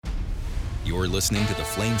You're listening to the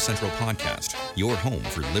Flame Central Podcast, your home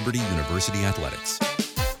for Liberty University athletics.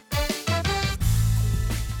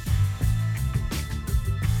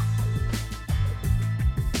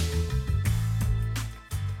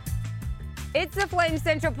 It's the Flame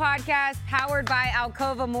Central Podcast, powered by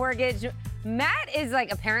Alcova Mortgage. Matt is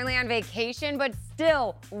apparently on vacation, but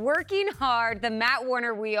still working hard. The Matt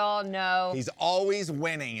Warner we all know. He's always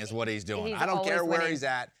winning is what he's doing. I don't care where he's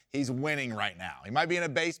at. He's winning right now. He might be in a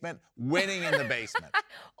basement, winning in the basement.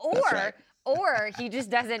 Or he just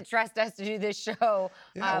doesn't trust us to do this show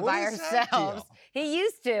by ourselves. He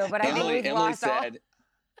used to, but I think we've lost all.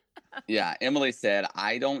 Yeah, Emily said,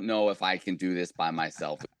 I don't know if I can do this by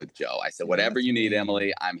myself with Joe. I said, whatever you need,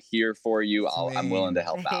 Emily, I'm here for you. I'm willing to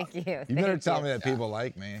help out. Thank you. You better tell me that people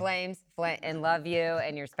like me. Flames, and love you,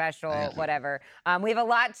 and you're special, whatever. We have a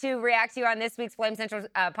lot to react to on this week's Flame Central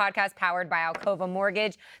podcast, powered by Alcova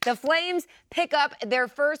Mortgage. The Flames pick up their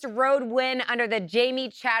first road win under the Jamie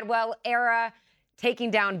Chadwell era, taking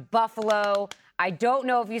down Buffalo. I don't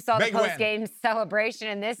know if you saw the post-game celebration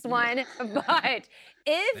in this one, but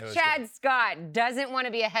if Chad Scott doesn't want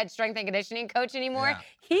to be a head strength and conditioning coach anymore,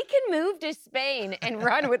 he can move to Spain and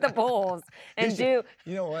run with the Bulls and do.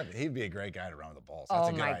 You know what? He'd be a great guy to run with the Bulls. That's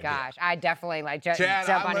a good idea. Gosh, I definitely Chad,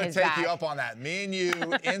 jump I'm on his back. back. Take you up on that. Me and you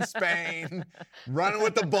in Spain, running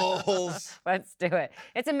with the Bulls. Let's do it.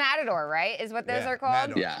 It's a matador, right? Is what those are called?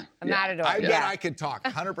 Matador. Yeah. A matador. I bet I could talk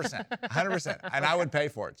 100%, 100%, and I would pay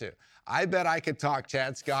for it too. I bet I could talk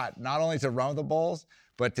Chad Scott not only to run with the Bulls,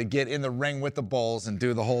 but to get in the ring with the Bulls and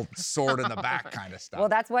do the whole sword in the back kind of stuff. Well,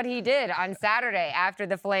 that's what he did on Saturday after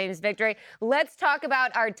the Flames victory. Let's talk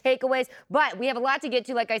about our takeaways, but we have a lot to get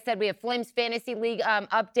to. Like I said, we have Flames Fantasy League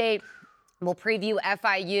update. We'll preview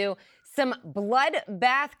FIU. Some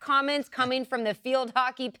bloodbath comments coming from the field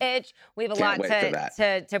hockey pitch. We have a lot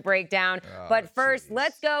to break down. But first,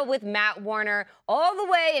 let's go with Matt Warner all the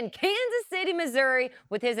way in Kansas City, Missouri,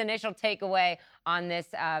 with his initial takeaway on this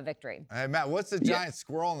victory. Hey, Matt, what's the giant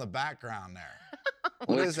squirrel in the background there?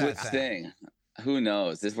 What is that thing? Who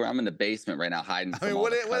knows? This is where I'm in the basement right now hiding from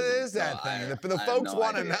what is that thing? The folks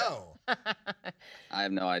want to know. I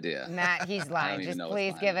have no idea. Matt, he's lying. Just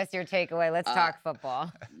please give us your takeaway. Let's talk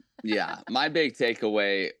football. Yeah, my big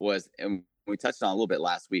takeaway was, and we touched on a little bit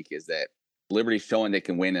last week, is that Liberty's showing they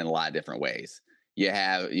can win in a lot of different ways. You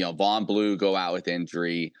have, Vaughn Blue go out with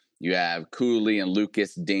injury. You have Cooley and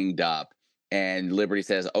Lucas dinged up. And Liberty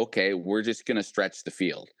says, okay, we're just going to stretch the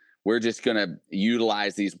field. We're just going to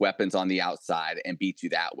utilize these weapons on the outside and beat you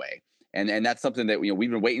that way. And that's something that we've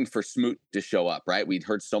been waiting for Smoot to show up, right? We'd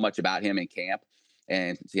heard so much about him in camp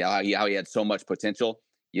and see how he had so much potential.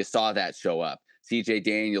 You saw that show up. CJ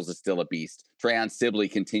Daniels is still a beast. Trayon Sibley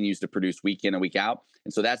continues to produce week in and week out.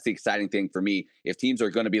 And so that's the exciting thing for me. If teams are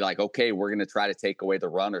going to be like, okay, we're going to try to take away the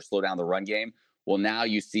run or slow down the run game. Well, now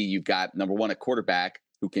you see you've got, number one, a quarterback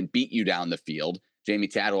who can beat you down the field. Jamie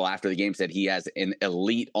Chadwell, after the game, said he has an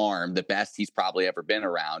elite arm, the best he's probably ever been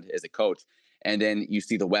around as a coach. And then you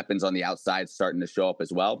see the weapons on the outside starting to show up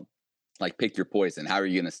as well. Like, pick your poison. How are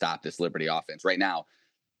you going to stop this Liberty offense? Right now,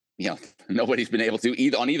 nobody's been able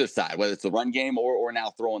to on either side, whether it's the run game or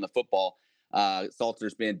now throwing the football.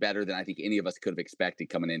 Salter's been better than I think any of us could have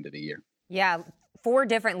expected coming into the year. Yeah, 4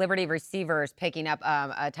 different Liberty receivers picking up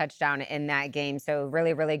a touchdown in that game. So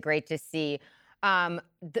really, really great to see.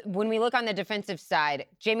 When we look on the defensive side,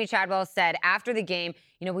 Jamie Chadwell said after the game,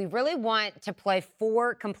 we really want to play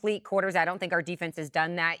 4 complete quarters. I don't think our defense has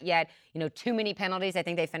done that yet. Too many penalties. I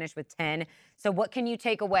think they finished with 10. So what can you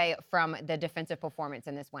take away from the defensive performance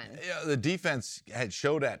in this win? Yeah, the defense had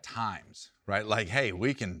showed at times, right? Like, hey,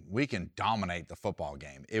 we can dominate the football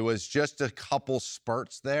game. It was just a couple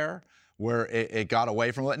spurts there where it got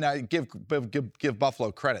away from it. Now, give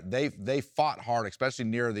Buffalo credit. They fought hard, especially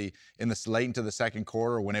late into the second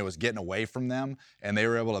quarter when it was getting away from them, and they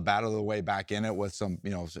were able to battle their way back in it with some,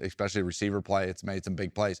 especially receiver play. It's made some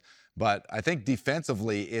big plays. But I think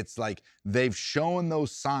defensively, it's like they've shown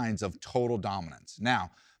those signs of total dominance.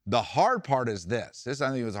 Now, the hard part is this. I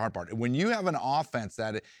think was the hard part. When you have an offense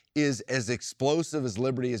that is as explosive as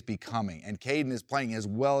Liberty is becoming, and Kaidon is playing as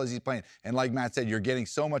well as he's playing, and like Matt said, you're getting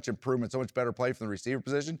so much improvement, so much better play from the receiver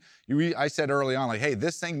position. I said early on, hey,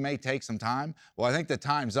 this thing may take some time. Well, I think the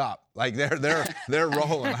time's up. Like they're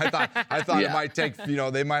rolling. I thought it might take.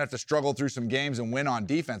 They might have to struggle through some games and win on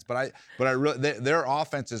defense, but their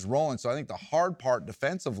offense is rolling. So I think the hard part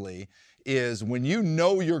defensively is when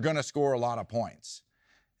you're going to score a lot of points.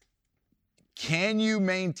 can you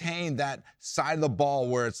maintain that side of the ball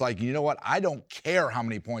where it's like, you know what? I don't care how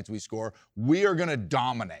many points we score. We are going to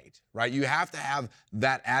dominate, right? You have to have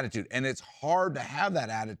that attitude. And it's hard to have that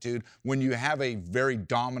attitude when you have a very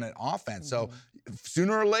dominant offense. So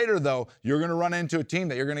sooner or later, though, you're going to run into a team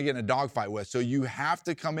that you're going to get in a dogfight with. So you have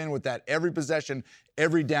to come in with that every possession,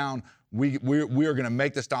 every down. We are going to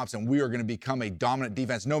make the stops, and we are going to become a dominant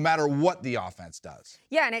defense no matter what the offense does.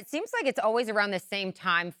 Yeah, and it seems like it's always around the same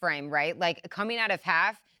time frame, right? Like coming out of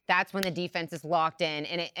half, that's when the defense is locked in.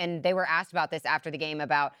 And they were asked about this after the game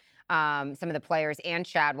about some of the players and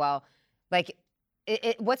Chadwell. Like,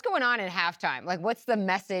 what's going on at halftime? Like, what's the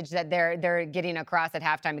message that they're getting across at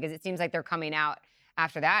halftime? Because it seems like they're coming out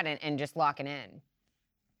after that and just locking in.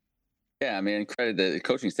 Yeah, I mean, credit the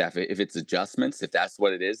coaching staff. If it's adjustments, if that's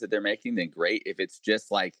what it is that they're making, then great. If it's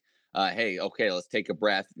just like, hey, okay, let's take a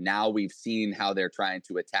breath. Now we've seen how they're trying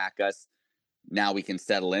to attack us. Now we can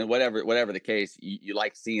settle in. Whatever the case, you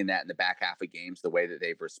like seeing that in the back half of games, the way that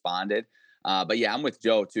they've responded. But yeah, I'm with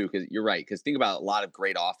Joe too, because you're right. Because think about a lot of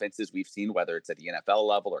great offenses we've seen, whether it's at the NFL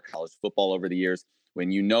level or college football over the years.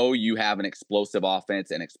 When you know you have an explosive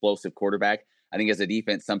offense and explosive quarterback, I think as a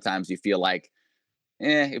defense, sometimes you feel like,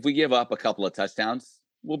 if we give up a couple of touchdowns,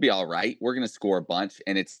 we'll be all right. We're going to score a bunch,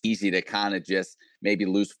 and it's easy to kind of just maybe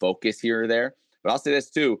lose focus here or there. But I'll say this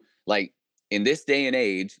too, like in this day and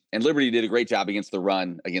age, and Liberty did a great job against the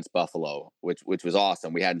run against Buffalo, which was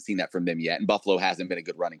awesome. We hadn't seen that from them yet, and Buffalo hasn't been a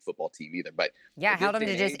good running football team either. But yeah, held them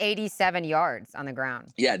to just 87 yards on the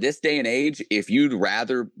ground. Yeah, this day and age, if you'd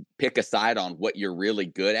rather pick a side on what you're really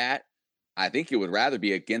good at, I think it would rather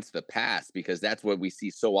be against the pass, because that's what we see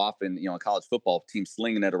so often, in college football, teams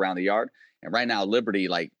slinging it around the yard. And right now, Liberty,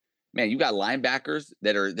 like, man, you got linebackers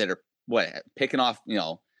that are picking off,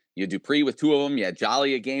 you Dupree with two of them, you had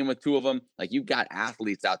Jolly a game with two of them. Like, you've got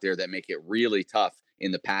athletes out there that make it really tough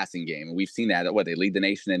in the passing game. And we've seen that, they lead the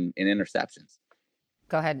nation in interceptions.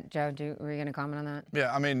 Go ahead, Joe. Were you going to comment on that?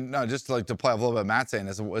 Yeah, I mean, no, just like to play off a little bit Matt's saying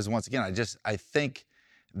is once again, I think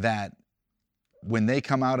that when they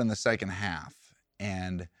come out in the second half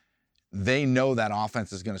and they know that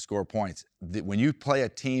offense is going to score points, when you play a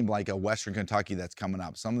team like a Western Kentucky that's coming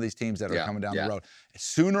up, some of these teams that are coming down the road,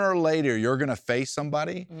 sooner or later you're going to face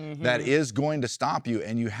somebody that is going to stop you,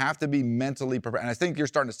 and you have to be mentally prepared. And I think you're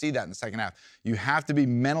starting to see that in the second half. You have to be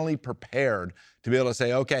mentally prepared to be able to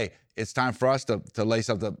say, okay, it's time for us to lace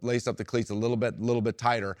up the cleats a little bit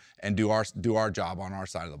tighter and do our job on our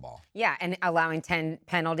side of the ball. Yeah, and allowing 10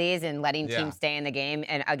 penalties and letting teams stay in the game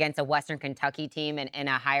and against a Western Kentucky team and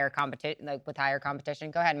a higher competition, with higher competition.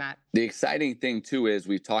 Go ahead, Matt. The exciting thing too is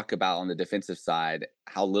we talk about on the defensive side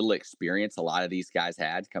how little experience a lot of these guys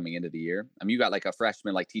had coming into the year. I mean, you got like a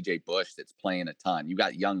freshman like TJ Bush that's playing a ton. You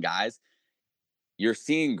got young guys. You're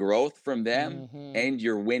seeing growth from them, and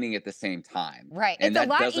you're winning at the same time. Right. And it's a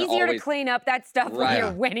lot easier to clean up that stuff when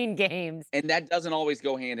you're winning games. And that doesn't always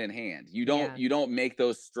go hand in hand. You don't make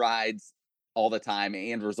those strides all the time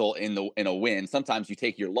and result in a win. Sometimes you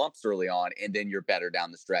take your lumps early on, and then you're better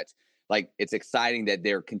down the stretch. Like, it's exciting that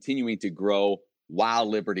they're continuing to grow while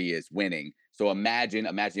Liberty is winning. So imagine,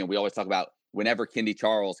 we always talk about whenever Kendi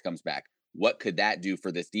Charles comes back, what could that do for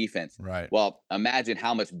this defense? Right. Well, imagine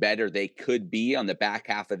how much better they could be on the back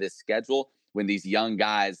half of this schedule when these young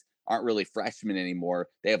guys aren't really freshmen anymore.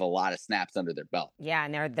 They have a lot of snaps under their belt. Yeah,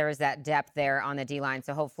 and there's that depth there on the D-line.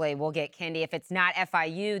 So hopefully we'll get Kendi. If it's not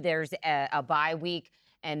FIU, there's a bye week,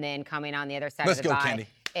 and then coming on the other side of the bye. Let's go, Kendi.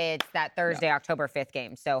 It's that Thursday, October 5th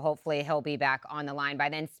game. So hopefully he'll be back on the line by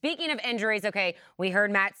then. Speaking of injuries, okay, we heard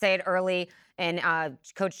Matt say it early, and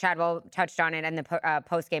Coach Chadwell touched on it in the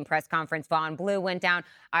post-game press conference. Vaughn Blue went down.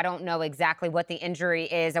 I don't know exactly what the injury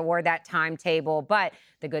is or that timetable, but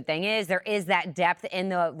the good thing is there is that depth in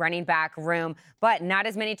the running back room, but not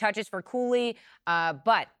as many touches for Cooley.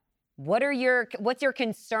 But what's your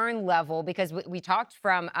concern level? Because we talked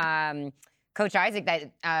from Coach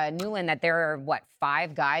Isaac Newland that there are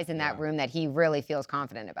 5 guys in that room that he really feels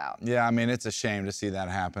confident about. Yeah, I mean, it's a shame to see that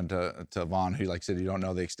happen to Vaughn, who, like I said, you don't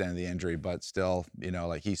know the extent of the injury, but still,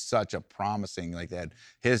 like, he's such a promising, like, that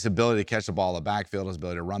his ability to catch the ball in the backfield, his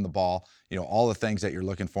ability to run the ball, all the things that you're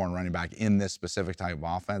looking for in running back in this specific type of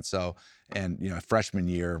offense. So, and freshman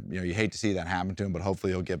year, you hate to see that happen to him, but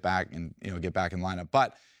hopefully he'll get back and get back in lineup.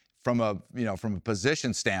 But from a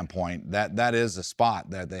position standpoint, that is a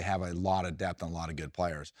spot that they have a lot of depth and a lot of good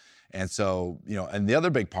players. And so, and the other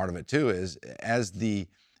big part of it too is as the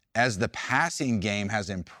passing game has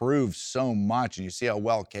improved so much, and you see how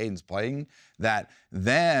well Kaidon's playing, that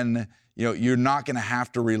then, you're not going to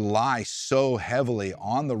have to rely so heavily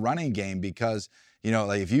on the running game, because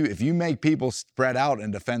like if you make people spread out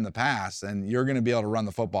and defend the pass, then you're going to be able to run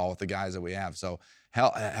the football with the guys that we have. So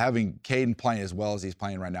having Kaidon playing as well as he's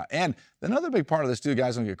playing right now. And another big part of this, too,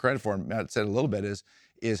 guys don't get credit for, Matt said a little bit,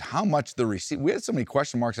 is how much the receiver. We had so many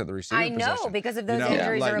question marks at the receiver position. I know, because of those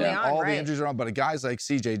injuries early on, all right? the injuries are on, but guys like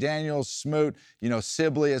C.J. Daniels, Smoot,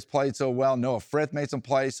 Sibley has played so well. Noah Frith made some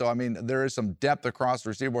plays. So, I mean, there is some depth across the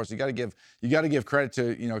receiver board. So you got to give credit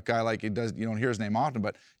to, a guy like, you don't hear his name often,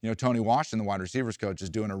 but, Tony Washington, the wide receivers coach,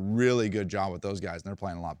 is doing a really good job with those guys, and they're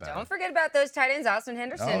playing a lot better. Don't forget about those tight ends. Austin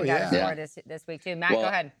Henderson got a score this week, too. Matt, go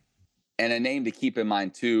ahead. And a name to keep in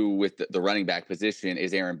mind, too, with the running back position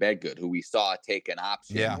is Aaron Bedgood, who we saw take an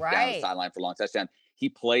option down the sideline for a long touchdown. He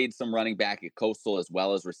played some running back at Coastal as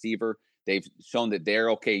well as receiver. They've shown that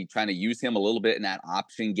they're okay trying to use him a little bit in that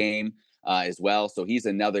option game as well. So he's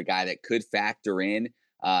another guy that could factor in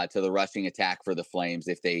to the rushing attack for the Flames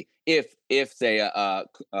if say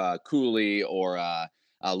Cooley or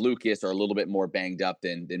Lucas are a little bit more banged up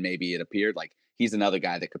than maybe it appeared. Like, he's another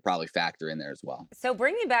guy that could probably factor in there as well. So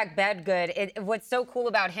bringing back Bedgood, what's so cool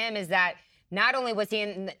about him is that not only was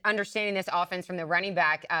he understanding this offense from the running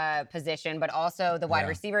back position, but also the wide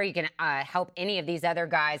receiver. He can help any of these other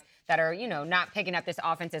guys that are, not picking up this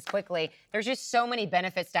offense as quickly. There's just so many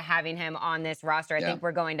benefits to having him on this roster. I think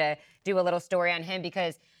we're going to do a little story on him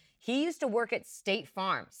because he used to work at State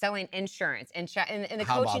Farm selling insurance and the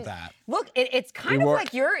How coaching. about that? Look, it's kind of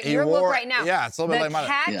like your look right now. Yeah, it's a little bit like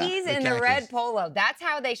khakis and the red polo. That's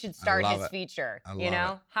how they should start his feature.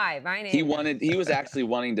 Hi, my name. He was actually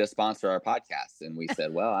wanting to sponsor our podcast, and we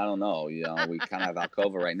said, well, I don't know. We kind of have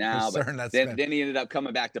Alcova right now, but then he ended up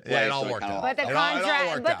coming back to play. Yeah, it all worked out. But the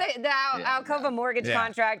contract, the Alcova mortgage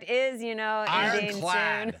contract is, ending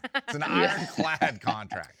ironclad. soon. It's an ironclad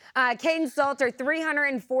contract. Kaidon Salter,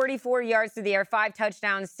 344 yards through the air, 5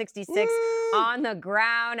 touchdowns, 66 on the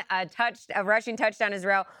ground, a rushing touchdown as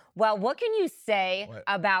well. Well, what can you say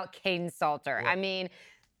about Kaidon Salter? What? I mean,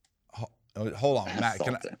 hold on,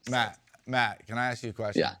 Matt. Can I ask you a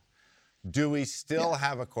question? Yeah. Do we still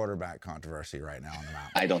have a quarterback controversy right now on the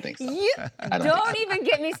mountain? I don't think so. Don't even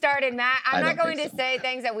get me started, Matt. I'm not going to say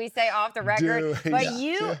things that we say off the record,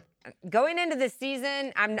 going into the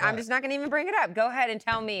season, I'm just not going to even bring it up. Go ahead and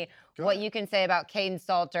tell me what you can say about Kaidon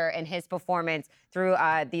Salter and his performance through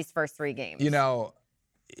these first 3 games.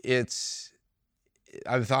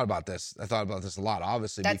 I've thought about this. I thought about this a lot,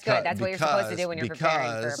 obviously. That's good. That's what you're supposed to do when you're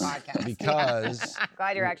preparing for a podcast. Because I'm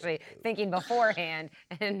glad you're actually thinking beforehand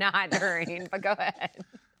and not during. But go ahead.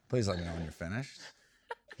 Please let me know when you're finished.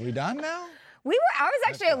 Are we done now? I was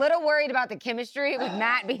actually a little worried about the chemistry with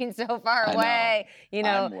Matt being so far away,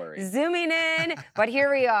 I'm worried. zooming in. But here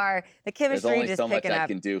we are. The chemistry There's only just picking up. so much I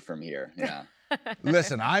can do from here. Yeah.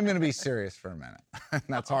 Listen, I'm going to be serious for a minute.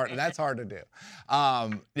 That's hard. That's hard to do.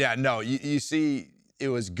 You see, it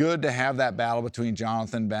was good to have that battle between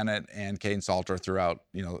Jonathan Bennett and Kaidon Salter throughout,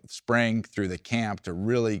 spring, through the camp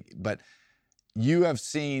but you have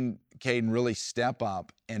seen Kaidon really step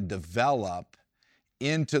up and develop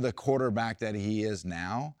into the quarterback that he is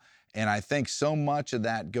now. And I think so much of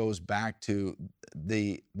that goes back to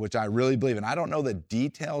which I really believe, and I don't know the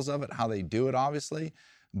details of it, how they do it, obviously,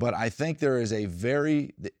 but I think there is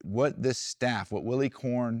what this staff, what Willie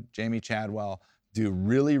Korn, Jamie Chadwell do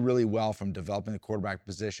really, really well from developing the quarterback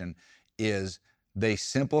position is they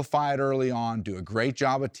simplify it early on, do a great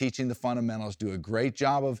job of teaching the fundamentals, do a great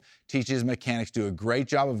job of teaching his mechanics, do a great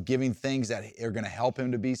job of giving things that are going to help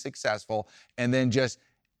him to be successful, and then just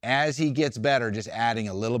as he gets better, just adding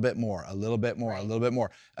a little bit more,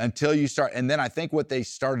 until you start. And then I think what they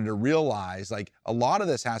started to realize, like a lot of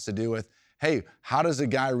this has to do with, hey, how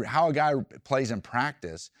a guy plays in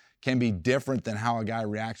practice can be different than how a guy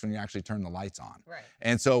reacts when you actually turn the lights on. Right.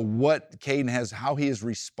 And so what Kaidon how he has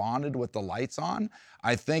responded with the lights on,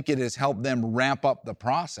 I think it has helped them ramp up the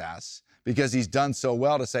process because he's done so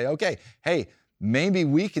well to say, okay, hey, maybe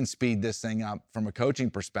we can speed this thing up from a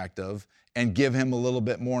coaching perspective and give him a little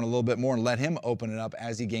bit more and let him open it up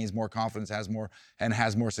as he gains more confidence, has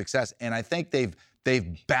more success. And I think they've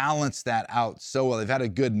balanced that out so well. They've had a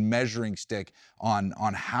good measuring stick on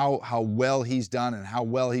how well he's done and how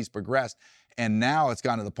well he's progressed. And now it's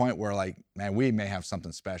gotten to the point where, like, man, we may have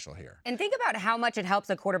something special here. And think about how much it helps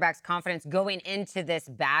a quarterback's confidence going into this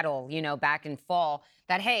battle, back in fall,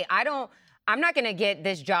 that, hey, I'm not going to get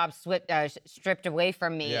this job stripped away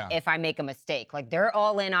from me if I make a mistake. Like, they're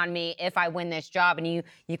all in on me if I win this job. And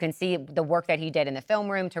you can see the work that he did in the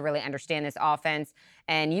film room to really understand this offense.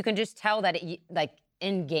 And you can just tell that,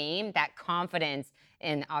 in game, that confidence,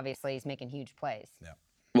 and obviously he's making huge plays. Yeah.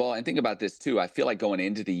 Well, and think about this, too. I feel like going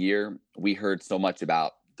into the year, we heard so much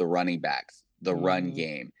about the running backs, the run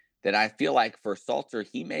game. that I feel like for Salter,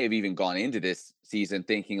 he may have even gone into this season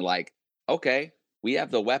thinking like, okay, we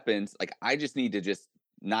have the weapons. Like, I just need to just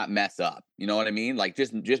not mess up. You know what I mean? Like,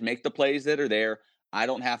 just make the plays that are there. I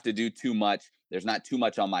don't have to do too much. There's not too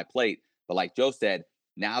much on my plate. But like Joe said,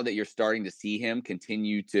 now that you're starting to see him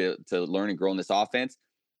continue to learn and grow in this offense,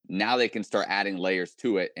 now they can start adding layers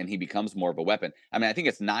to it, and he becomes more of a weapon. I mean, I think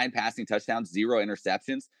it's 9 passing touchdowns, 0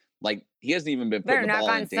 interceptions. Like, he hasn't even been putting the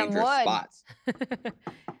ball in dangerous spots.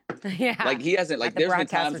 Yeah. Like, he hasn't. Like, there's been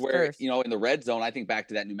times where, first. you know, in the red zone, I think back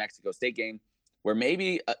to that New Mexico State game, where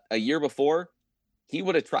maybe a year before, he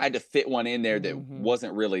would have tried to fit one in there that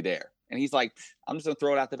wasn't really there. And he's like, I'm just going to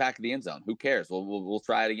throw it out the back of the end zone. Who cares? We'll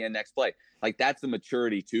try it again next play. Like, that's the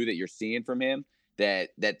maturity, too, that you're seeing from him that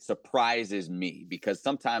surprises me. Because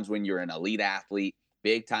sometimes when you're an elite athlete,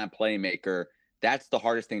 big-time playmaker, that's the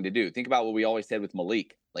hardest thing to do. Think about what we always said with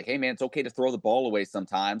Malik. Like, hey, man, it's okay to throw the ball away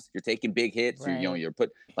sometimes. You're taking big hits. Right. You're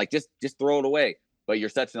just throw it away. But you're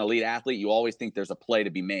such an elite athlete, you always think there's a play to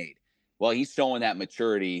be made. Well, he's showing that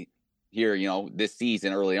maturity here, you know, this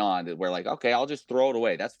season early on, that we're like, okay, I'll just throw it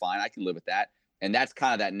away. That's fine. I can live with that. And that's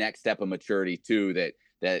kind of that next step of maturity too,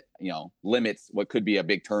 that, you know, limits what could be a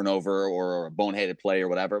big turnover or a boneheaded play or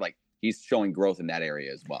whatever. Like, he's showing growth in that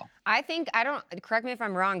area as well. I think, correct me if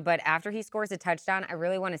I'm wrong, but after he scores a touchdown, I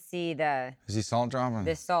really want to see Is he salt dropping?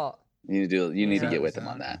 This salt. You need to get with him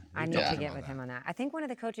on that. I need to get with him on that. I think one of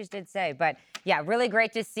the coaches did say, but yeah, really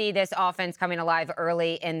great to see this offense coming alive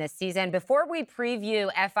early in the season. Before we preview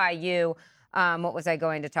FIU, what was I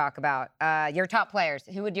going to talk about? Your top players.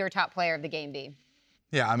 Who would your top player of the game be?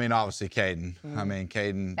 Yeah, I mean, obviously Kaidon. I mean,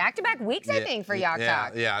 Kaidon. Back-to-back weeks, I think, for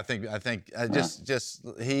JauchTalk. Yeah. I think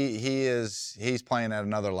he's playing at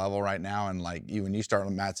another level right now, and like when you start,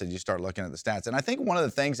 Matt said, you start looking at the stats, and I think one of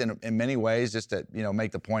the things in many ways, just to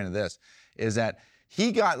make the point of this, is that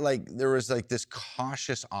he got there was this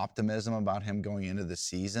cautious optimism about him going into the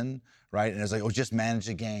season, right? And it's like, just manage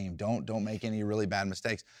the game, don't make any really bad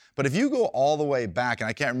mistakes. But if you go all the way back, and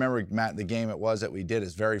I can't remember, Matt, the game it was that we did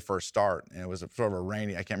his very first start, and it was sort of a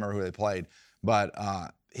rainy, I can't remember who they played, but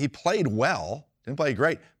he played well, didn't play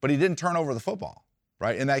great, but he didn't turn over the football,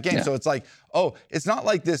 right, in that game. Yeah. So it's like, it's not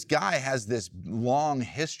like this guy has this long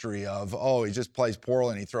history of, he just plays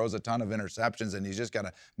poorly and he throws a ton of interceptions and he's just got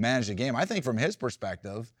to manage the game. I think from his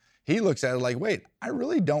perspective, he looks at it like, wait, I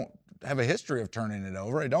really don't have a history of turning it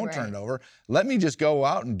over. I don't turn it over. Let me just go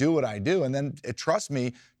out and do what I do, and then trust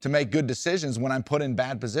me to make good decisions when I'm put in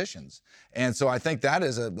bad positions. And so I think that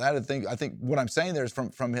is a thing. I think what I'm saying there is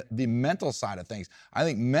from the mental side of things. I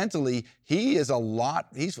think mentally he's a lot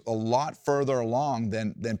further along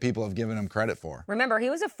than people have given him credit for. Remember, he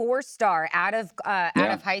was a 4-star out of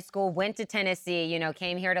high school, went to Tennessee,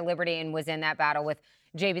 came here to Liberty and was in that battle with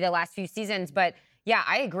JB the last few seasons, but yeah,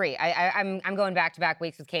 I agree. I'm going back-to-back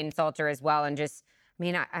weeks with Kaidon Salter as well, and just,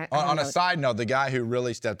 on a side note, the guy who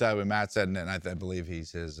really stepped up, and Matt said, and I believe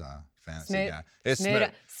he's his fantasy guy. It's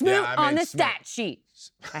Smoot on the stat sheet.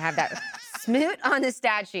 I have that. Smoot on the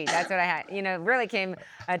stat sheet. That's what I had. Really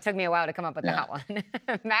took me a while to come up with that one.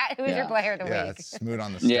 Matt, who's your player of the week? Yeah, it's Smoot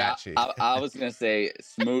on the stat sheet. I was going to say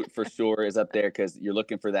Smoot for sure is up there because you're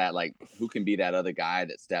looking for that, who can be that other guy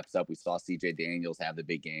that steps up? We saw C.J. Daniels have the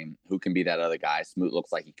big game. Who can be that other guy? Smoot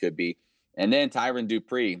looks like he could be. And then Tyron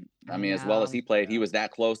Dupree. As well as he played, he was that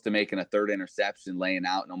close to making a third interception, laying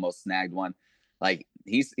out and almost snagged one.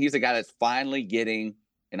 He's a guy that's finally getting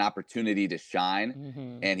an opportunity to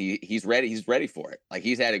shine, and he's ready. He's ready for it.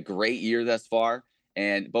 He's had a great year thus far,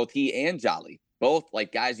 and both he and Jolly, both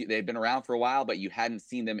guys, they've been around for a while, but you hadn't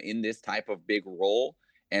seen them in this type of big role,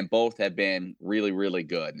 and both have been really, really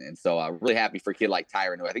good. And so I'm really happy for a kid like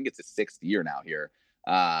Tyron, who I think it's his 6th year now here.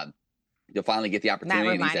 You'll finally get the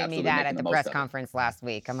opportunity. Matt reminded me that at the press conference last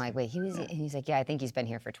week. I'm like, wait, he's like, yeah, I think he's been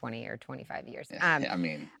here for 20 or 25 years.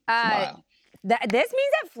 Smile. This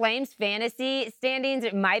means that Flames fantasy standings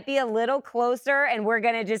might be a little closer, and we're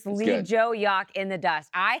going to just leave Joe Yock in the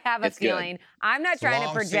dust. I have a feeling. I'm not trying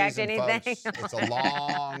to project anything. It's a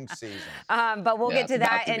long season. But we'll get to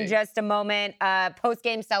that in just a moment.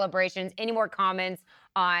 Post-game celebrations. Any more comments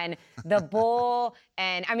on the bull?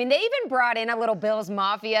 And, they even brought in a little Bills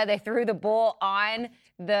Mafia. They threw the bull on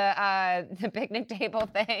the picnic table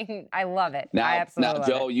thing. I love it. I absolutely love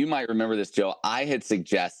Joe, it. you might remember this, Joe. I had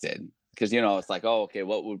suggested, because, it's like, okay,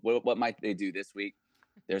 what might they do this week?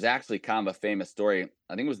 There's actually kind of a famous story.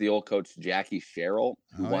 I think it was the old coach Jackie Sherrill,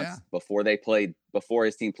 who before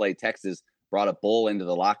his team played Texas, brought a bull into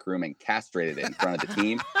the locker room and castrated it in front of the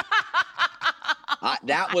team.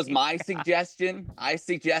 That was my suggestion. I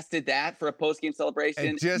suggested that for a post-game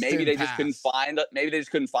celebration. Maybe they just couldn't find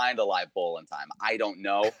a live bull in time. I don't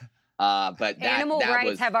know. But animal that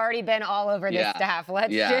rights was, have already been all over this staff.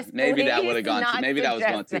 Let's just maybe that would have please gone. not Maybe that was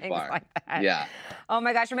going too suggest far. things like that. Yeah. Oh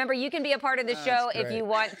my gosh! Remember, you can be a part of the show if you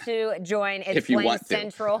want to join. It's If you Flame want to.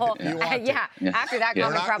 Central. If you want to. After that Yeah.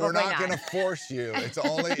 comment, probably We're not not. going to force you. It's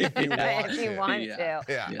only if you want If you want to.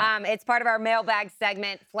 Yeah. It's part of our mailbag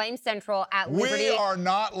segment, Flame Central at Liberty. We are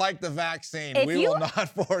not like the vaccine. If We you- will not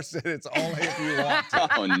force it. It's only if you want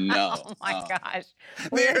to. Oh no. Oh my gosh.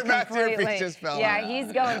 Matt's earpiece just fell Yeah, out.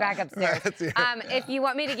 he's going back upstairs. If you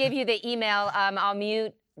want me to give you the email, I'll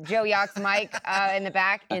mute Joe Yock's mic in the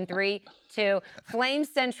back in 3, 2.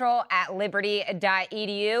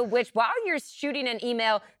 flamecentral@liberty.edu, which while you're shooting an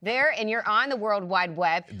email there and you're on the World Wide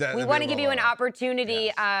Web, we want to give you an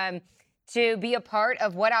opportunity to be a part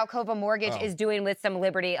of what Alcova Mortgage is doing with some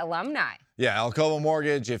Liberty alumni. Yeah, Alcova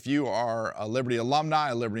Mortgage, if you are a Liberty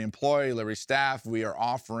alumni, a Liberty employee, Liberty staff, we are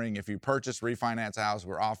offering, if you refinance a house,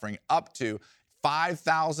 we're offering up to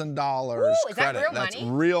 $5,000 is that credit. real That's money?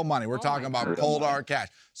 real money. We're Oh talking my about God. cold hard cash.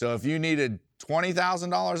 So if you needed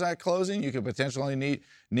 $20,000 at closing, you could potentially need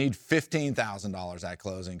 $15,000 at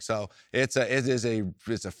closing. So it's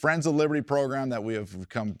a Friends of Liberty program that we have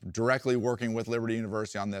come directly working with Liberty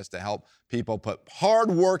University on this to help people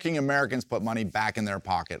hardworking Americans put money back in their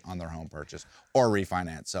pocket on their home purchase or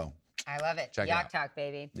refinance. So I love it. Check it out. JauchTalk,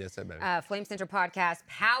 baby. yes, baby. Flame Central podcast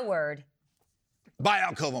powered By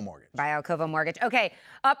Alcova Mortgage. by Alcova Mortgage. Okay,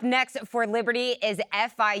 up next for Liberty is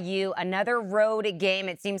FIU, another road game.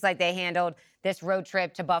 It seems like they handled this road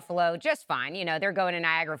trip to Buffalo just fine. You know, they're going to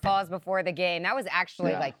Niagara Falls before the game. That was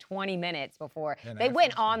actually like 20 minutes before. They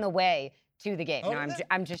went on the way to the game. No,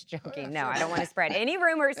 I'm just joking. No, I don't want to spread any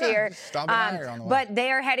rumors here. Stop in Niagara on the way. But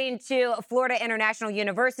they are heading to Florida International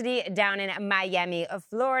University down in Miami,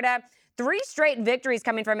 Florida. 3 straight victories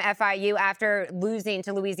coming from FIU after losing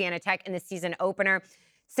to Louisiana Tech in the season opener.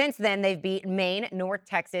 Since then, they've beat Maine, North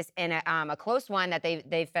Texas in a close one that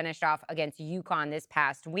they finished off against UConn this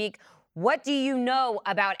past week. What do you know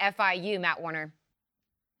about FIU, Matt Warner?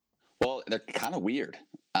 Well, they're kind of weird.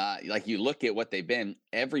 Like you look at what they've been,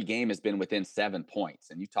 every game has been within 7 points.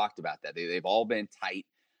 And you talked about that. They've all been tight.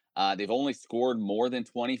 They've only scored more than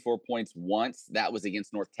 24 points once. That was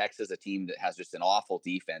against North Texas, a team that has just an awful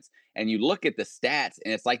defense. And you look at the stats,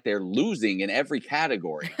 and it's like they're losing in every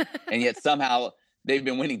category. And yet somehow they've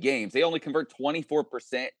been winning games. They only convert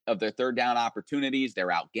 24% of their third down opportunities. They're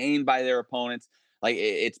outgained by their opponents. Like,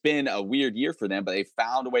 it's been a weird year for them, but they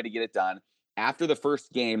found a way to get it done. After the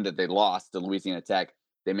first game that they lost to Louisiana Tech,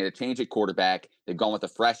 they made a change at quarterback. They've gone with a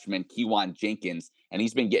freshman, Kewan Jenkins, and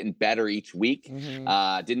he's been getting better each week.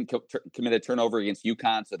 Didn't commit a turnover against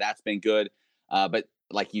UConn, so that's been good. But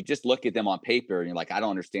like, you just look at them on paper, and you're like, I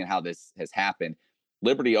don't understand how this has happened.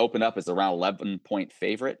 Liberty opened up as around 11-point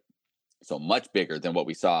favorite, so much bigger than what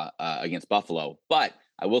we saw against Buffalo. But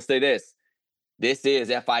I will say this is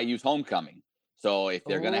FIU's homecoming. So if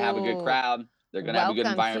they're going to have a good crowd, they're going to have a good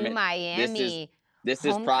environment. Welcome to Miami. This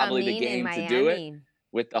is probably the game to do it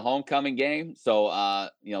with the homecoming game. So,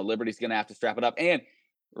 Liberty's going to have to strap it up. And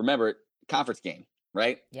remember, conference game,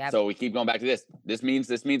 right? Yep. So we keep going back to this. This means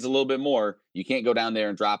a little bit more. You can't go down there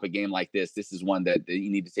and drop a game like this. This is one that you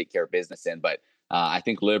need to take care of business in. But I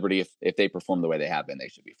think Liberty, if they perform the way they have been, they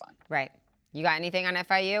should be fine. Right. You got anything on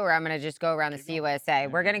FIU, or I'm going to just go around the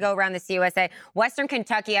CUSA? We're going to go around the CUSA. Western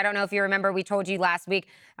Kentucky, I don't know if you remember, we told you last week,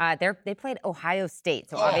 they played Ohio State.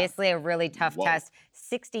 So obviously a really tough test,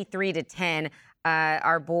 63-10.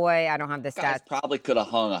 Our boy, I don't have the stats. Guys probably could have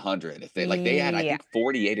hung 100 if they had, I think,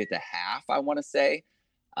 48 at the half, I want to say.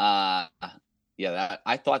 I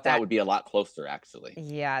thought that would be a lot closer, actually.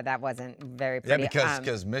 Yeah, that wasn't very pretty. Yeah,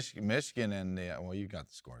 because Michigan and you got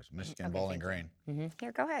the scores. Michigan, Bowling Green.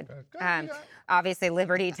 Here, go ahead. Obviously,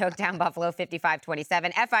 Liberty took down Buffalo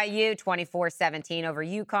 55-27. FIU 24-17 over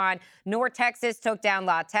UConn. North Texas took down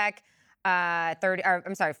La Tech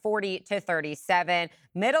 40-37.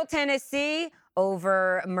 Middle Tennessee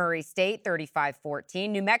over Murray State 35-14.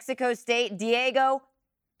 New Mexico State, Diego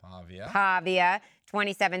Pavia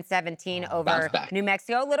 27-17 over New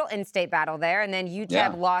Mexico. Little in-state battle there. And then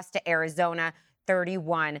UTEP lost to Arizona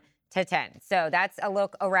 31-10. So that's a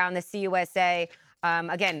look around the CUSA.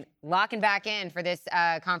 Again, locking back in for this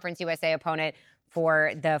Conference USA opponent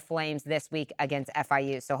for the Flames this week against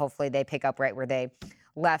FIU. So hopefully they pick up right where they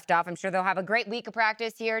left off. I'm sure they'll have a great week of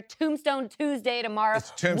practice here. Tombstone Tuesday tomorrow.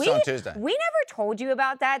 It's Tombstone Tuesday. We never told you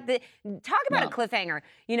about that. Talk about a cliffhanger.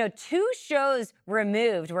 2 shows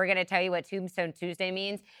removed. We're going to tell you what Tombstone Tuesday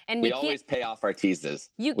means. And we always pay off our teases.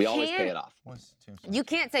 We always pay it off. You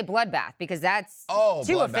can't say bloodbath because that's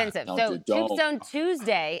too offensive. Don't. Tombstone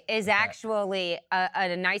Tuesday is actually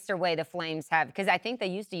a nicer way the Flames have, because I think they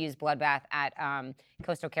used to use bloodbath at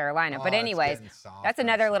Coastal Carolina. But anyways, that's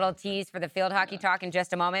another little tease for the field hockey talk in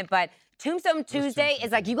just a moment. But Tombstone Tuesday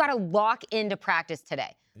is like you got to lock into practice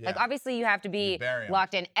today. Yeah. Like obviously you have to be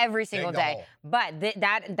locked in every single day. But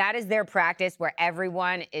that is their practice where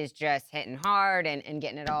everyone is just hitting hard and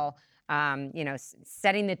getting it all.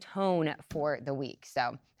 Setting the tone for the week.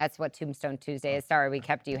 So that's what Tombstone Tuesday is. Sorry, we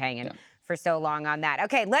kept you hanging for so long on that.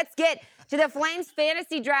 Okay, let's get to the Flames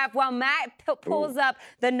fantasy draft while Matt pulls up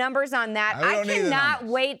the numbers on that. I cannot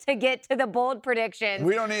wait to get to the bold predictions.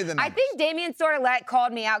 We don't need the numbers. I think Damian Sordelette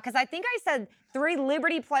called me out because I think I said 3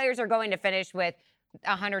 Liberty players are going to finish with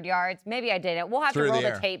 100 yards. Maybe I didn't. We'll have to roll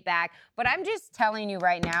the tape back. But I'm just telling you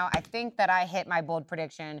right now, I think that I hit my bold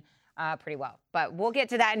prediction pretty well. But we'll get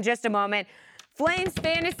to that in just a moment. Flames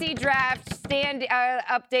fantasy draft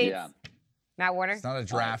updates. Yeah. Matt Warner. It's not a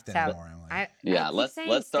draft anymore.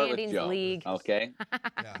 Let's start with Joe. League. Okay.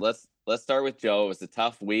 Let's start with Joe. It was a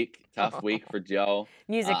tough week for Joe.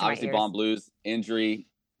 Music to obviously my ears. Von Blues injury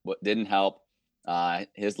didn't help.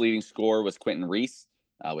 His leading scorer was Quentin Reese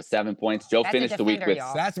with 7 points. Joe finished the week with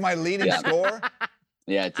That's my leading score.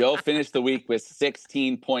 Yeah, Joe finished the week with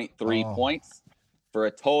 16.3 points for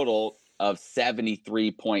a total of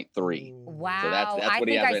 73.3. Wow. So that's what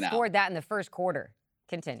he has right now. I think I scored that in the first quarter.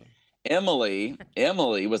 Continue. Emily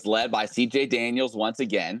was led by CJ Daniels once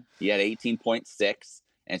again. He had 18.6,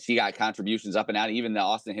 and she got contributions up and out. Even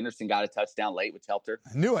Austin Henderson got a touchdown late, which helped her.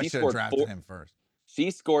 I knew I should have drafted him first. She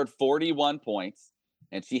scored 41 points,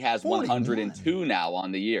 and she has 102 now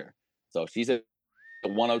on the year. So she's at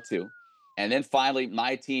 102. And then finally,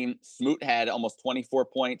 my team, Smoot had almost 24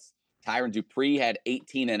 points. Tyron Dupree had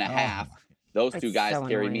 18 and a half. Those two guys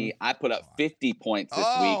carry me. I put up 50 points this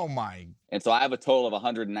week. Oh, my. And so I have a total of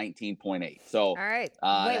 119.8. So all right.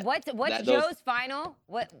 Wait, what's Joe's final?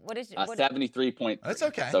 What is 73.3. That's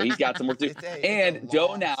okay. So he's got some work to do. And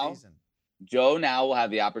Joe now will have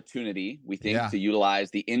the opportunity, we think, to utilize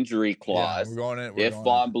the injury clause. We're going in. If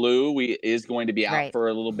Von Blue is going to be out for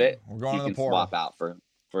a little bit, we're going he to the can portal. Swap out for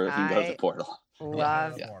if he goes to portal.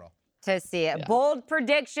 Love to see it. Bold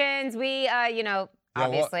predictions. We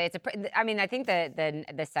obviously it's I think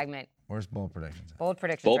the segment. Where's bold predictions? Bold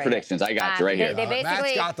predictions. Bold predictions. I got you right here. They basically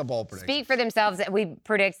Matt's got the bold predictions. Speak for themselves. We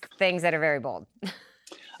predict things that are very bold.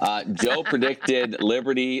 Joe predicted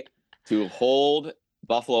Liberty to hold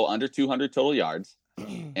Buffalo under 200 total yards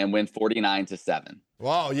and win 49-7.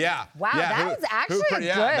 Whoa, yeah. Wow, that was actually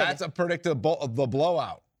good. That's a predictable of the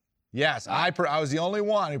blowout. Yes, I was the only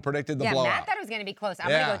one who predicted the blowout. Matt thought it was going to be close. I'm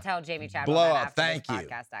going to go tell Jamie Chadwell blowout. that after this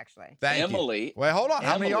podcast, actually. Thank you. Wait, hold on.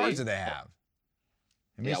 How many yards do they have?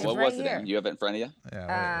 Yeah, what was it? You have it in front of you?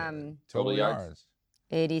 Yeah. Total yards.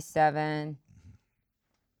 87.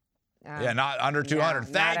 Not under 200.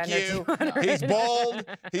 Thank you. 200. He's bold.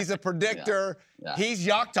 He's a predictor. He's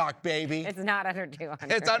JauchTalk, baby. It's not under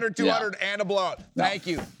 200. It's under 200 and a blowout. Thank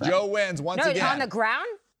you. Joe wins once again. On the ground?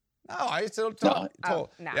 No, I still told.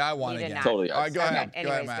 Yeah, I won again. Total yards. All right, go ahead.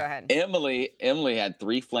 Anyways, go ahead. Emily had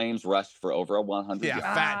 3 Flames rushed for over 100 yards.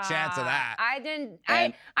 Fat chance of that. I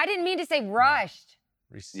didn't mean to say rushed.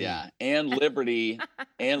 Received. Yeah, and Liberty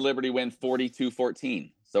win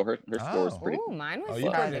 42-14. So her score was pretty. Ooh, mine was. You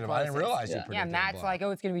predicted him. I didn't realize you predicted. Yeah, Matt's like,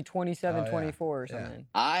 it's going to be 27-24 or something.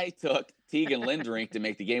 I took Tegan Lindrink to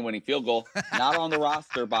make the game-winning field goal, not on the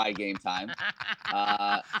roster by game time.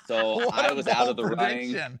 So I was out of the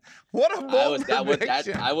running. What a bold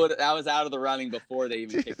prediction! I was out of the running before they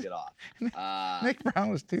even kicked it off. Nick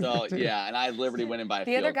Brown was 2 for 2. Yeah, and I had Liberty winning by a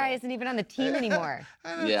The field other guy goal. isn't even on the team anymore.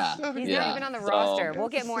 He's not even on the roster. We'll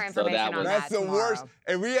get more information on that. That's the tomorrow. worst.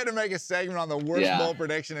 If we had to make a segment on the worst bold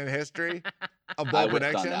prediction in history of bold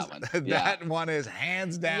predictions, that one is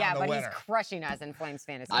hands down the winner. Yeah, but he's crushing us in Flames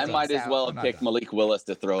fantasy. I might as well have picked Malik Willis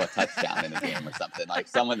to throw a touchdown in a game or something. Like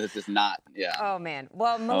someone that's just not, Oh, man.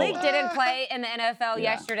 Well, Malik didn't play in the NFL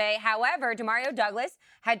yesterday. However, Demario Douglas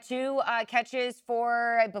had 2 catches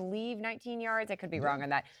for, I believe, 19 yards. I could be wrong on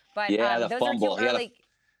that. But those fumble. are 2 early.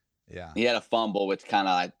 He had a fumble, which kind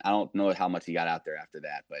of, I don't know how much he got out there after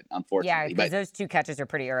that, but unfortunately. Yeah, because those 2 catches are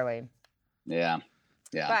pretty early. Yeah.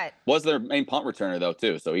 But was their main punt returner, though,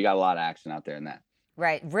 too. So he got a lot of action out there in that.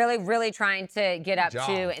 Right. Really, really trying to get up job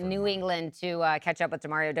to for New Mario. England to catch up with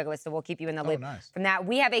Demario Douglas. So we'll keep you in the loop nice. from that.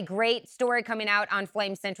 We have a great story coming out on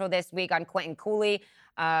Flame Central this week on Quentin Cooley.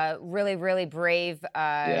 Really, really brave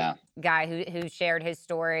guy who shared his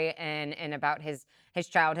story and about his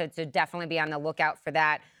childhood. So definitely be on the lookout for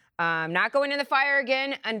that. Not going in the fire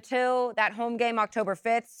again until that home game, October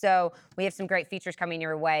 5th. So we have some great features coming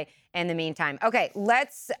your way in the meantime. Okay,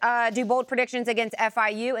 let's do bold predictions against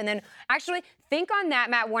FIU. And then actually think on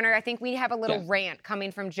that, Matt Warner. I think we have a little rant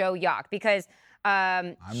coming from Joe Yock because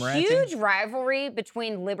huge rivalry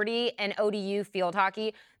between Liberty and ODU field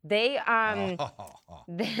hockey. They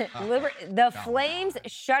the Flames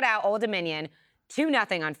shut out Old Dominion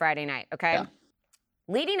 2-0 on Friday night, okay? Yeah.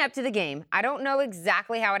 Leading up to the game, I don't know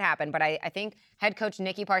exactly how it happened, but I think head coach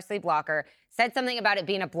Nikki Parsley-Blocker said something about it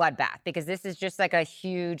being a bloodbath because this is just like a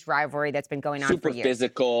huge rivalry that's been going on for years. Super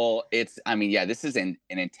physical. This is an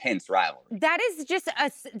intense rivalry. That is just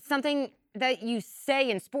something that you say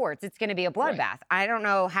in sports. It's going to be a bloodbath. Right. I don't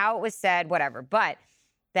know how it was said, whatever, but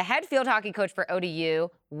the head field hockey coach for ODU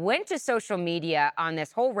went to social media on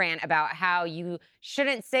this whole rant about how you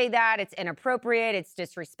shouldn't say that. It's inappropriate. It's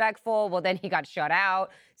disrespectful. Well, then he got shut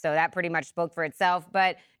out. So that pretty much spoke for itself.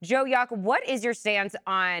 But Joe Yock, what is your stance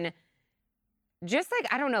on just like,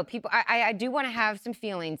 I don't know, people, I do want to have some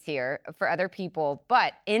feelings here for other people.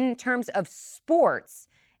 But in terms of sports,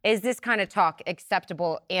 is this kind of talk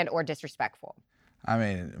acceptable and or disrespectful? I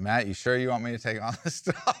mean, Matt, you sure you want me to take on this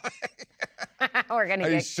topic? We're gonna.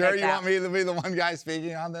 Are you sure you want me to be the one guy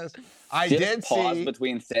speaking on this? I did pause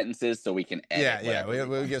between sentences so we can edit. Yeah.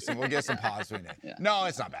 We'll get some pause between it. Yeah. No,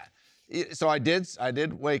 it's not bad. So I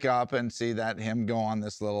did wake up and see that him go on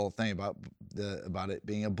this little thing about it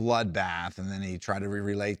being a bloodbath, and then he tried to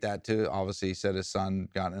relate that to, obviously he said his son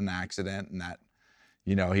got in an accident and that,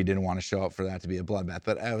 he didn't want to show up for that to be a bloodbath.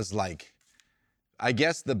 But I was like, I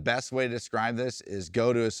guess the best way to describe this is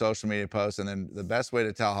go to a social media post, and then the best way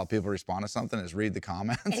to tell how people respond to something is read the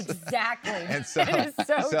comments. Exactly. And so,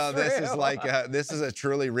 so this is like this is a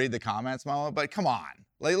truly read the comments moment. But come on,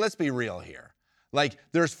 let's be real here. Like,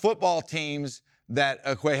 there's football teams that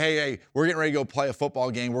equate, hey, we're getting ready to go play a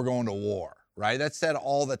football game. We're going to war, right? That's said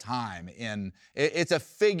all the time. It's a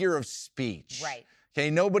figure of speech. Right. Okay,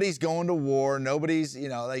 nobody's going to war. Nobody's,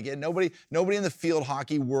 nobody in the field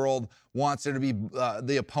hockey world wants there to be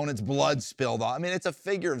the opponent's blood spilled on. I mean, it's a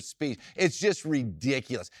figure of speech. It's just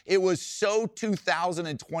ridiculous. It was so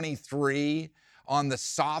 2023 on the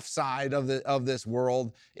soft side of this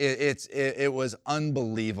world. It was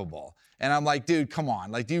unbelievable. And I'm like, dude, come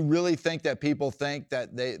on. Like, do you really think that people think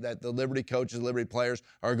that the Liberty coaches, Liberty players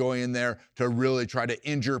are going in there to really try to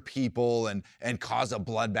injure people and cause a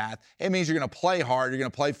bloodbath? It means you're going to play hard. You're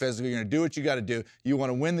going to play physical. You're going to do what you got to do. You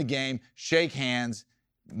want to win the game, shake hands,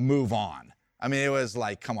 move on. I mean, it was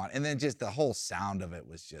like, come on. And then just the whole sound of it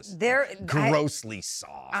was just grossly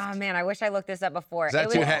soft. Oh, man, I wish I looked this up before. Is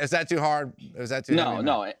that too hard? Is that too heavy?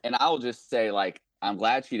 No. And I'll just say, like, I'm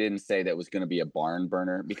glad she didn't say that was going to be a barn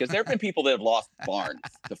burner, because there have been people that have lost barns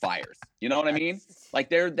to fires. You know what I mean? Like,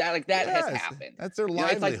 that has happened. That's their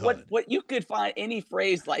livelihood. It's like what you could find any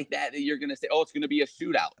phrase like that you're going to say, oh, it's going to be a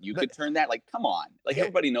shootout. You could turn that, like, come on. Like,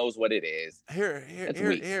 everybody knows what it is.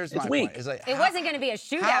 Here's my point. It's like, it wasn't going to be a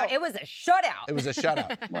shootout. It was a shutout. It was a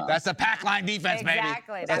shutout. Wow. That's a pack line defense, baby.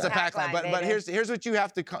 Exactly. That's a pack line. But here's what you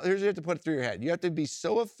have to put through your head. You have to be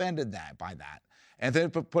so offended by that. And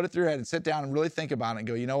then put it through your head and sit down and really think about it and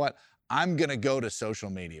go, you know what? I'm going to go to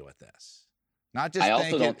social media with this. Not just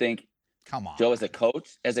also don't think, come on. Joe, as a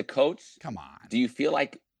coach, come on. Do you feel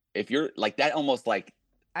like if you're like that, almost like,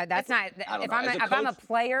 that's not, if I'm a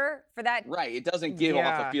player for that. Right. It doesn't give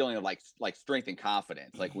off a feeling of like strength and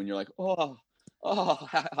confidence. Like when you're like, oh,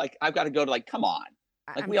 like I've got to go to, like, come on.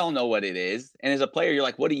 Like, we all know what it is. And as a player, you're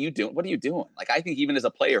like, what are you doing? What are you doing? Like, I think even as a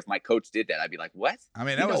player, if my coach did that, I'd be like, what? I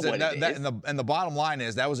mean, and the bottom line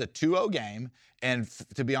is that was a 2-0 game. And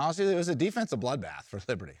to be honest with you, it was a defensive bloodbath for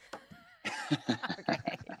Liberty.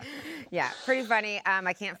 Okay. Yeah, pretty funny.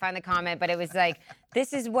 I can't find the comment, but it was like,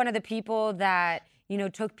 this is one of the people that,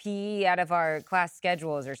 took PE out of our class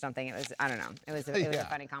schedules or something. It was, I don't know. It was a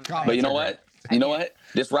funny comment. But you know what?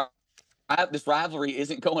 This rivalry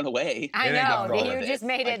isn't going away. I know. You just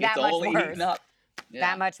made it that much worse.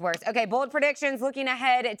 That much worse. Okay, bold predictions looking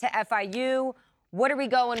ahead to FIU. What are we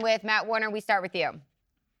going with? Matt Warner, we start with you.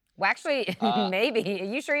 Well, actually, maybe. Are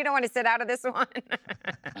you sure you don't want to sit out of this one?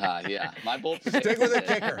 Yeah. My bold prediction. Stick with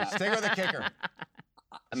the kicker.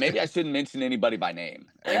 Maybe I shouldn't mention anybody by name.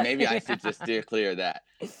 Like, maybe I should just steer clear of that.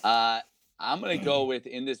 I'm going to go with,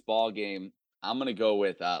 in this ball game, I'm going to go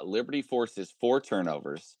with Liberty forces 4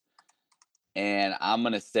 turnovers. And I'm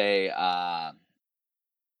going to say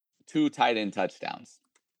 2 tight end touchdowns.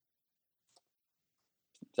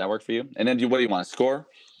 Does that work for you? And then what do you want to score?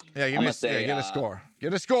 Yeah, give a score.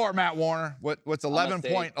 Get a score, Matt Warner. What's 11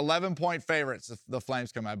 point favorites if the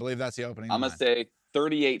Flames come out? I believe that's the opening. I'm going to say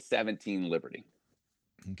 38-17 Liberty.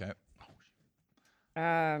 Okay.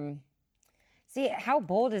 See, how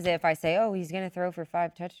bold is it if I say, oh, he's going to throw for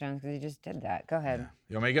 5 touchdowns because he just did that? Go ahead. Yeah.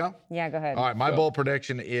 You want me to go? Yeah, go ahead. All right, my bold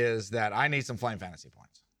prediction is that I need some Flame fantasy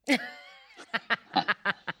points.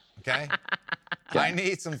 Okay? I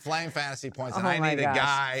need some Flame fantasy points, and I need a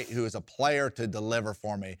guy who is a player to deliver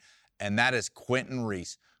for me, and that is Quentin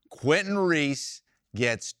Reese. Quentin Reese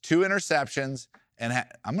gets 2 interceptions, and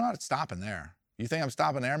I'm not stopping there. You think I'm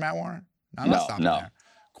stopping there, Matt Warner? No, I'm not stopping there.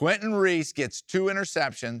 Quentin Reese gets 2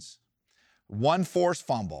 interceptions, 1 forced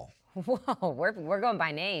fumble. Whoa, we're going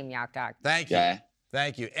by name, JauchTalk. Thank you. Okay.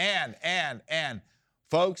 Thank you. And,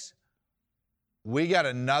 folks, we got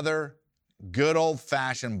another good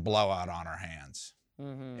old-fashioned blowout on our hands.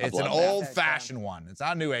 Mm-hmm. It's an old-fashioned one. It's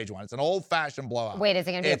not a new age one. It's an old-fashioned blowout. Wait, is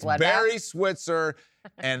it going to be a bloodbath? It's Barry Switzer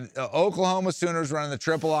and Oklahoma Sooners running the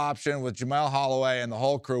triple option with Jamel Holloway and the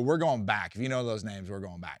whole crew. We're going back. If you know those names, we're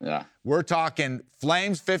going back. Yeah. We're talking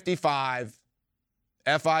Flames 55,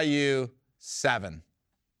 FIU 7.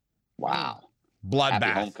 Wow. Bloodbath.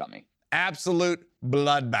 Happy homecoming. Absolute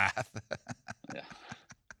bloodbath. Yeah.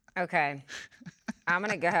 Okay. I'm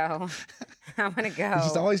going to go. You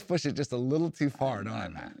just always push it just a little too far, don't I,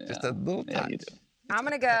 man? Yeah. Just a little touch. Yeah, you do. I'm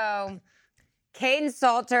going to go. Kaidon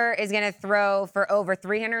Salter is going to throw for over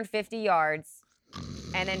 350 yards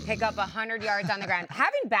and then pick up 100 yards on the ground.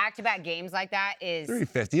 Having back-to-back games like that is...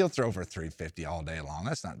 350. He'll throw for 350 all day long.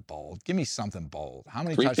 That's not bold. Give me something bold. How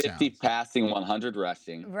many 350 touchdowns? passing, 100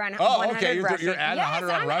 rushing. Okay. You're adding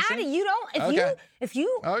 100 on rushing? If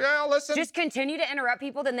you okay, I'll listen. Just continue to interrupt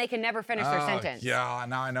people, then they can never finish their sentence. Yeah,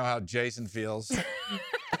 now I know how Jason feels.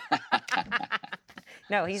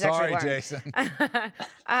 No, he's Sorry, actually Jason.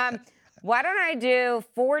 Why don't I do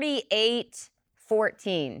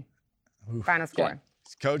 48-14 final score? Okay.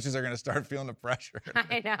 Coaches are going to start feeling the pressure.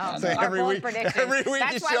 I know. So every week you show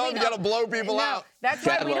them, you got to blow people out. That's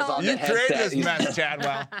why we don't. You created this mess,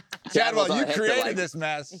 Chadwell. Chadwell, you created this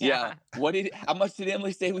mess. Yeah. How much did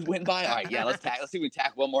Emily say we win by? All right, yeah, let's see if we can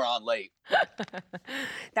tack one more on late.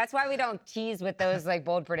 That's why we don't tease with those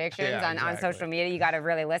bold predictions on social media. You got to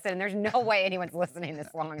really listen. And there's no way anyone's listening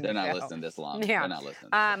this long. They're not listening this long. Yeah. They're not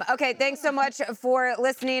listening. Okay, thanks so much for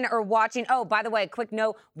listening or watching. Oh, by the way, quick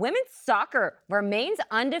note, women's soccer remains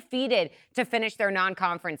undefeated to finish their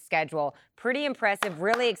non-conference schedule. Pretty impressive.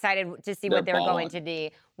 Really excited to see what they're going to do.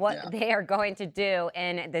 They are going to do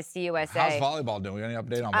in the CUSA. How's volleyball doing? Any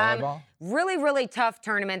update on volleyball? Really, really tough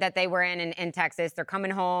tournament that they were in Texas. They're coming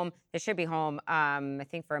home. They should be home, I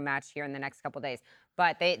think, for a match here in the next couple days.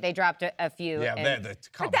 But they dropped a few. Yeah,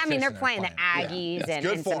 they're playing the Aggies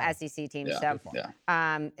and some SEC teams.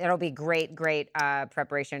 It'll be great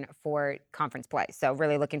preparation for conference play. So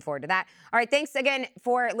really looking forward to that. All right, thanks again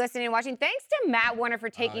for listening and watching. Thanks to Matt Warner for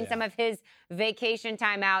taking some of his vacation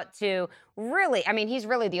time out to really, he's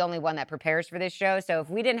really the only one that prepares for this show. So if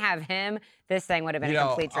we didn't have him, this thing would have been a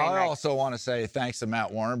complete train wreck. I also want to say thanks to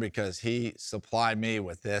Matt Warner because he supplied me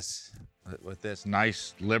with this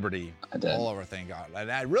nice Liberty all-over thing.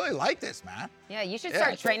 And I really like this, man. Yeah, you should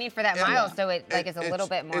start training for that mile so it's a little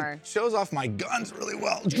bit more. It shows off my guns really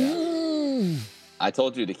well. I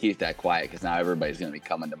told you to keep that quiet because now everybody's going to be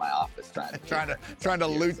coming to my office trying to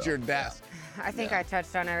loot your desk. I think I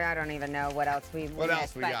touched on it. I don't even know what else we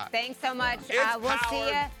missed. Got? Thanks so much. We'll see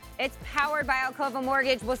you. It's powered by Alcova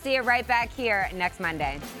Mortgage. We'll see you right back here next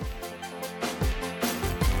Monday.